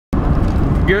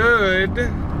Good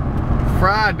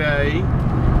Friday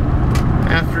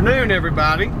afternoon,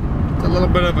 everybody. It's a little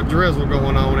bit of a drizzle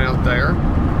going on out there,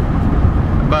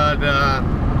 but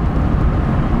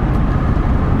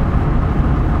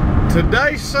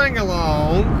today's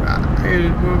sing-along,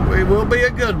 it will be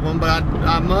a good one, but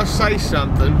I must say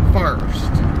something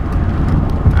first.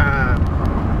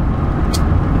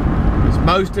 As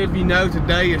most of you know,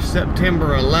 today is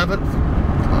September 11th.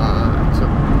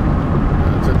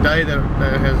 It's a day that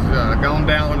has gone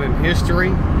down in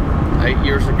history. 8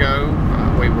 years ago,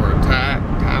 we were attacked,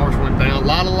 towers went down, a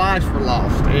lot of lives were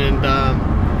lost, and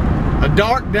a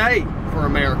dark day for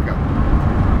America.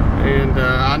 And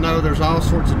I know there's all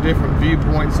sorts of different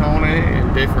viewpoints on it,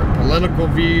 and different political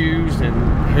views, and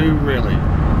who really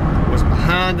was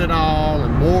behind it all,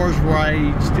 and wars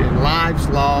waged, and lives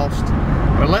lost.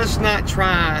 But let's not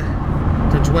try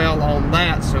to dwell on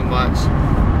that so much.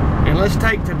 And let's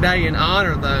take today and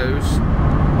honor those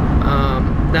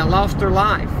that lost their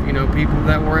life. You know, people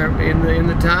that were in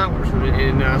the towers,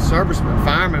 and servicemen,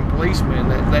 firemen, policemen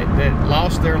that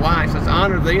lost their lives. Let's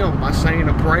honor them by saying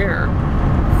a prayer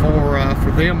for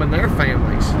them and their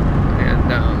families. And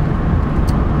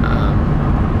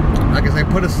like I say,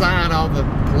 put aside all the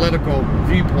political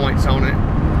viewpoints on it,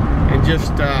 and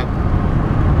just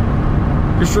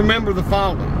remember the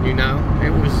fallen. You know, it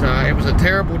was a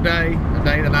terrible day, a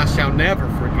day that I shall never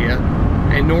forget,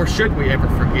 and nor should we ever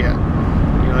forget.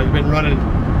 You know, they've been running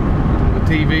on the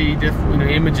TV different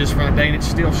images from that day, and it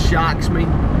still shocks me.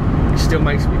 It still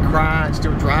makes me cry. It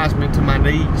still drives me to my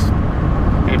knees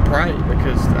and pray,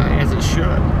 because as it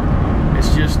should.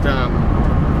 It's just it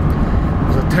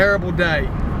was a terrible day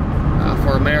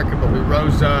for America, but we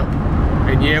rose up.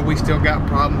 And yeah, we still got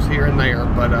problems here and there,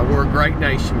 but we're a great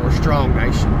nation, we're a strong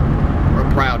nation, we're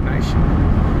a proud nation.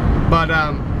 But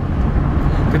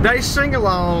today's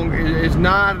sing-along is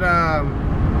not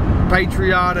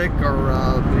patriotic or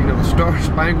you know, the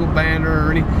Star-Spangled Banner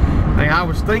or anything. I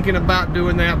was thinking about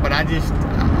doing that, but I just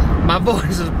my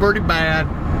voice is pretty bad.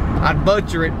 I'd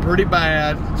butcher it pretty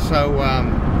bad, so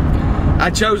I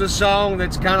chose a song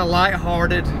that's kind of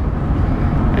lighthearted.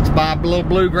 It's by a little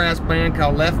bluegrass band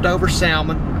called Leftover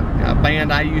Salmon, a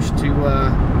band I used to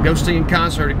go see in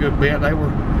concert a good bit. They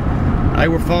were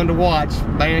fun to watch.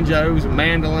 Banjos and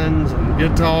mandolins and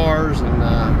guitars, and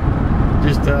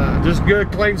just good,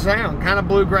 clean sound. Kind of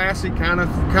bluegrassy, kind of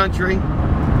country.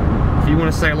 If you want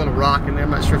to say a little rock in there,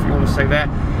 I'm not sure if you want to say that.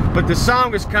 But the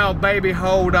song is called "Baby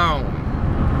Hold On,"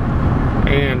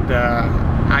 and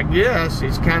I guess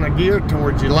it's kind of geared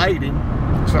towards your lady.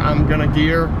 So I'm gonna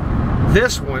gear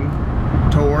this one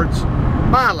towards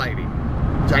my lady,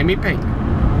 Jamie Pink.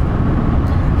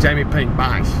 Jamie Pink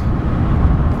Bice.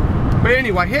 But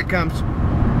anyway, here it comes.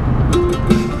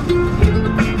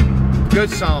 Good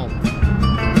song.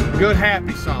 Good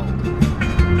happy song.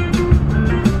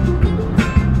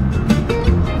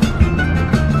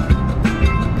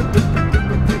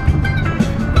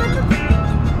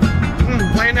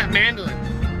 Playing that mandolin.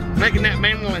 Making that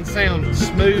mandolin sound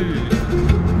smooth.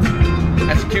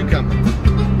 That's a cucumber.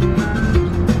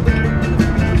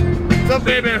 So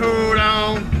baby, hold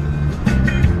on,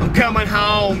 I'm coming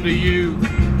home to you.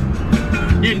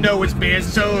 You know it's been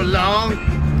so long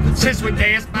since we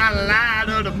danced by the light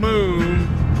of the moon.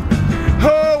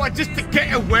 Oh, I just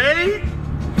can't wait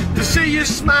to see you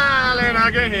smiling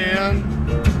again.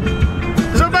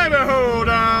 So baby, hold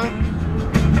on,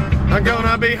 I'm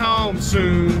gonna be home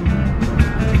soon.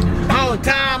 All the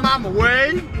time I'm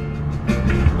away,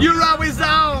 you're always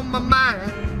on my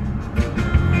mind.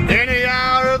 Any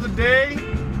hour of the day,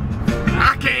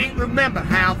 I can't remember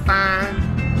how fine.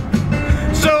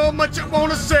 So much I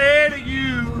want to say to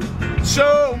you,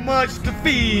 so much to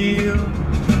feel.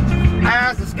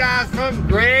 As the skies from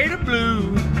gray to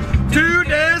blue, 2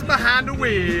 days behind the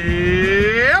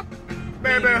wheel.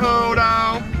 Baby, hold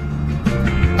on,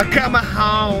 I'm coming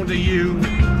home to you.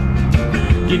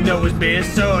 You know it's been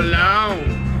so long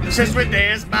since we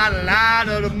danced by the light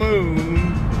of the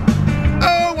moon.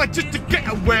 Oh, I just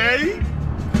can't wait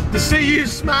to see you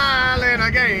smiling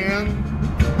again.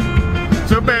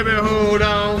 So baby, hold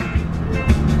on,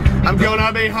 I'm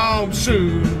gonna be home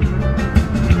soon.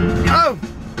 Oh,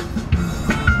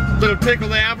 little tickle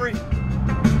the ivory.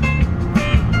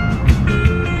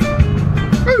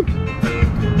 Woo.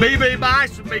 BB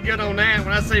Bice would be good on that.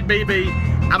 When I say BB,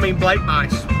 I mean Blake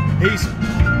Bice.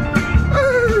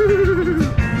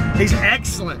 He's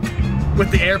excellent with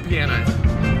the air piano.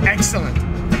 Excellent.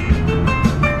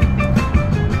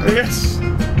 Yes.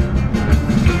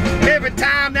 Every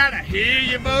time that I hear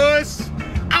your voice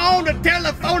on the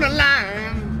telephone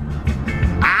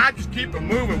line, I just keep it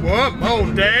moving one more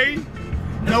day.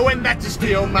 knowing that you're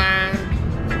still mine.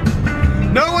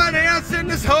 No one else in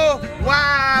this whole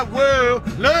wide world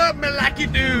love me like you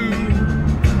do.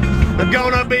 I'm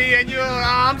gonna be in your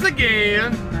arms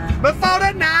again before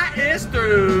the night is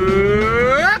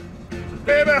through.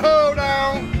 Baby, hold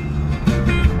on,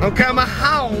 I'm coming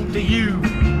home to you.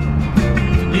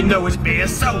 You know it's been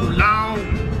so long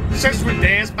since we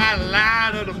danced by the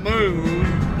light of the moon.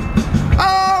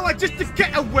 Oh, I just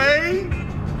can't wait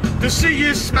to see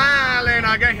you smiling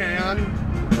again.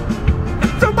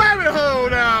 So baby,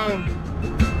 hold on,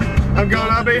 I'm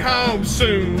gonna be home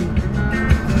soon.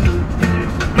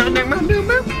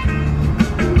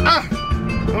 Ah,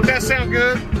 don't that sound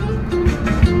good?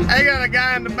 I got a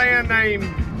guy in the band named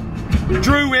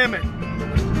Drew Emmett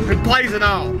who plays it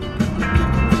all.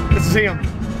 This is him,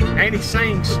 and he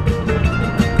sings.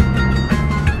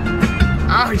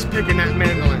 Oh, he's picking that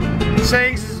mandolin. He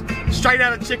sings straight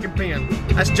out of Chicken Pen.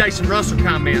 That's Jason Russell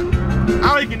comment.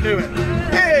 Oh, he can do it.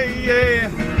 Hey, yeah,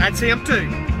 that's him too.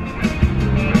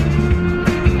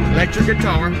 Electric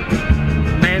guitar,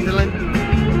 mandolin,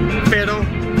 fiddle,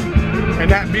 and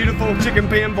that beautiful Chicken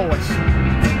Pen voice.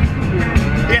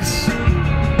 Yes.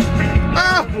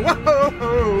 Oh,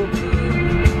 whoa.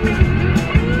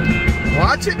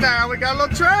 Watch it now, we got a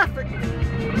little traffic.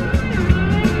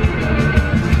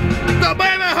 So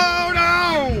baby, hold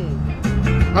on,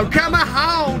 I'm coming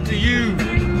home to you.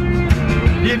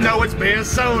 You know it's been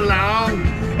so long,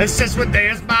 and since we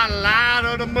danced by the light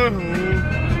of the moon.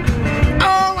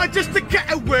 Oh, I just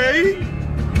can't wait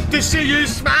to see you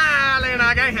smiling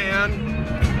again.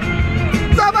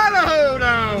 So baby, hold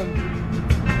on,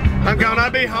 I'm gonna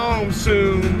be home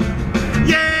soon.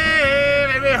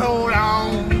 Yeah, baby, hold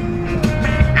on,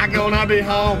 I'm gonna be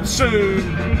home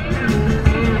soon.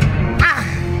 Ah,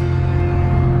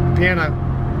 piano,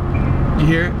 you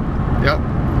hear it? Yep.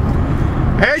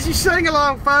 As you sing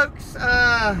along, folks,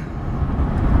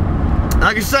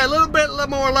 like I say, a little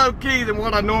more low-key than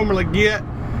what I normally get,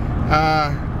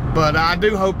 but I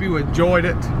do hope you enjoyed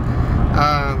it.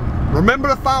 Remember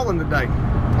the fallen today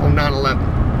on 9/11,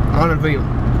 honor them.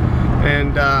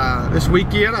 And this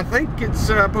weekend, I think it's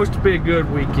supposed to be a good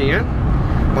weekend.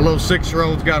 My little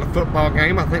 6-year-old's got a football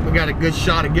game. I think we got a good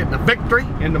shot at getting a victory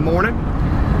in the morning.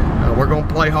 We're gonna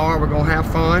play hard, we're gonna have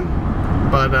fun.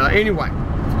 But anyway,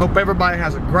 hope everybody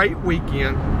has a great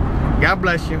weekend. God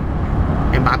bless you,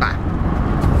 and bye-bye.